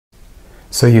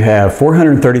So you have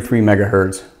 433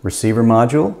 megahertz receiver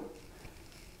module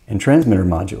and transmitter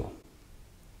module.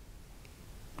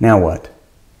 Now what?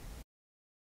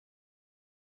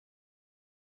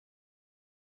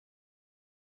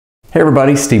 Hey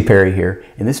everybody, Steve Perry here.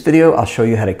 In this video, I'll show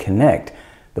you how to connect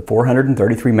the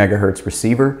 433 megahertz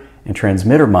receiver and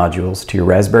transmitter modules to your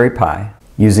Raspberry Pi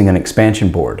using an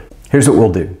expansion board. Here's what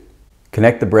we'll do.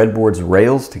 Connect the breadboard's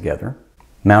rails together,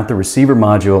 mount the receiver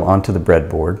module onto the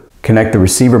breadboard, connect the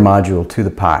receiver module to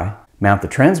the Pi, mount the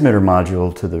transmitter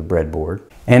module to the breadboard,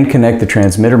 and connect the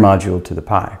transmitter module to the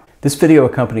Pi. This video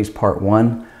accompanies part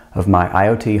 1 of my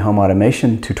IoT home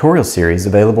automation tutorial series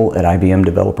available at IBM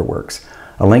Developer Works.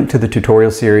 A link to the tutorial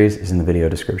series is in the video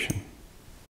description.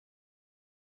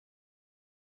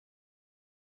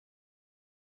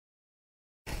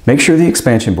 Make sure the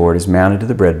expansion board is mounted to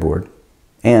the breadboard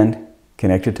and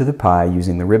connected to the Pi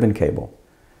using the ribbon cable.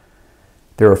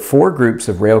 There are 4 groups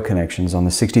of rail connections on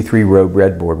the 63-row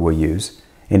breadboard we'll use,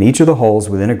 and each of the holes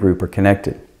within a group are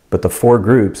connected, but the 4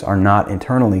 groups are not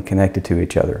internally connected to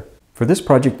each other. For this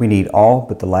project, we need all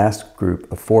but the last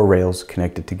group of 4 rails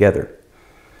connected together.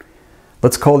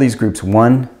 Let's call these groups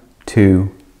 1,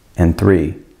 2, and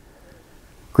 3.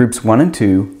 Groups 1 and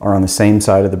 2 are on the same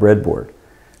side of the breadboard.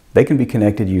 They can be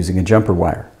connected using a jumper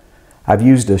wire. I've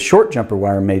used a short jumper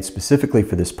wire made specifically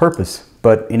for this purpose,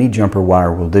 but any jumper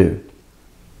wire will do.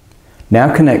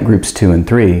 Now connect groups 2 and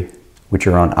 3, which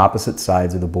are on opposite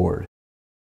sides of the board.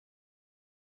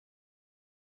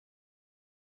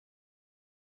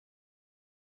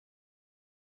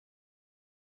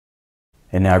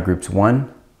 And now groups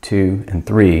 1, 2, and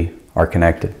 3 are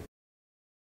connected.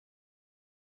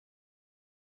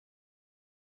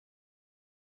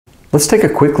 Let's take a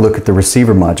quick look at the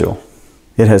receiver module.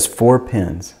 It has 4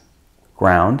 pins: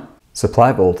 ground,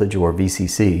 supply voltage or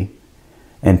VCC,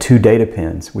 and 2 data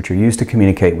pins, which are used to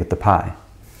communicate with the Pi.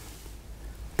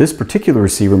 This particular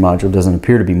receiver module doesn't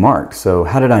appear to be marked, so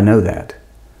how did I know that?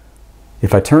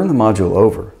 If I turn the module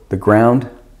over, the ground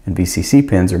and VCC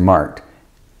pins are marked,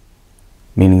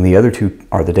 meaning the other 2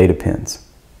 are the data pins.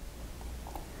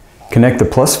 Connect the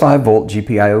plus 5 volt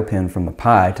GPIO pin from the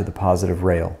Pi to the positive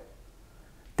rail.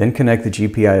 Then connect the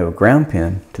GPIO ground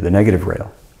pin to the negative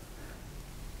rail.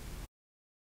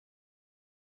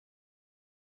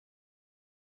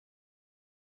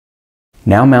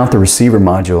 Now mount the receiver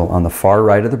module on the far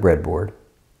right of the breadboard.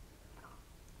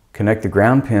 Connect the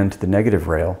ground pin to the negative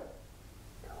rail.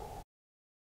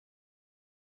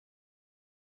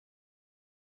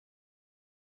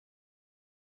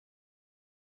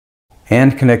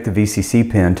 And connect the VCC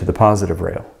pin to the positive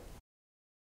rail.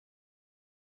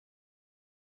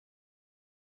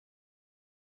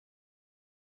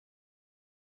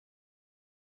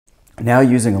 Now,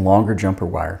 using a longer jumper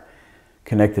wire,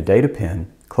 connect the data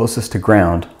pin closest to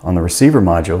ground on the receiver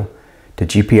module to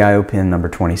GPIO pin number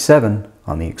 27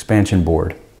 on the expansion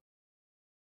board.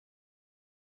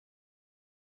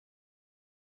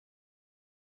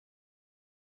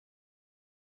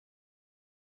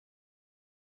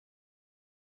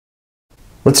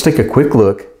 Let's take a quick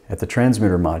look at the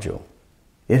transmitter module.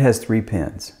 It has 3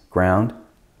 pins: ground,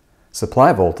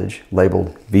 supply voltage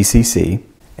labeled VCC,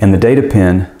 and the data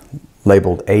pin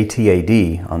labeled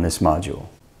ATAD on this module.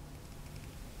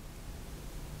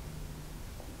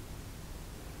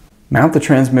 Mount the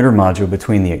transmitter module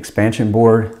between the expansion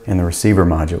board and the receiver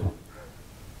module.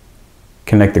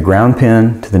 Connect the ground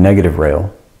pin to the negative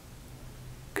rail.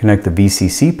 Connect the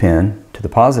VCC pin to the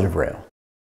positive rail.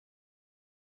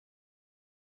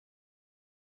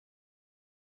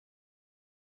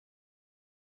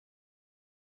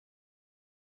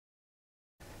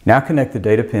 Now connect the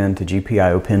data pin to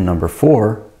GPIO pin number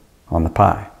 4 on the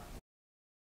Pi.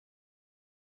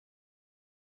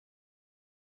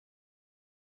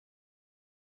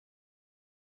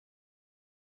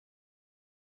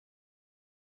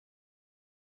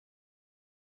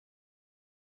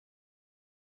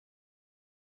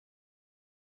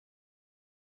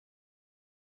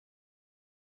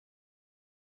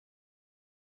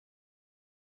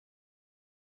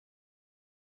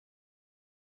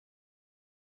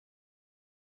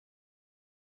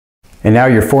 And now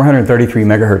your 433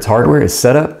 megahertz hardware is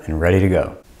set up and ready to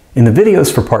go. In the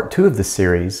videos for part 2 of this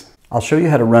series, I'll show you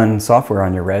how to run software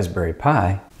on your Raspberry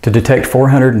Pi to detect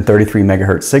 433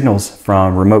 megahertz signals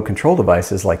from remote control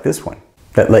devices like this one,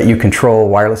 that let you control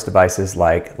wireless devices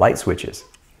like light switches.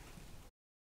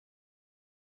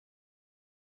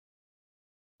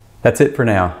 That's it for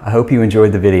now. I hope you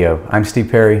enjoyed the video. I'm Steve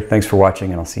Perry. Thanks for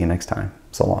watching, and I'll see you next time.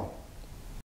 So long.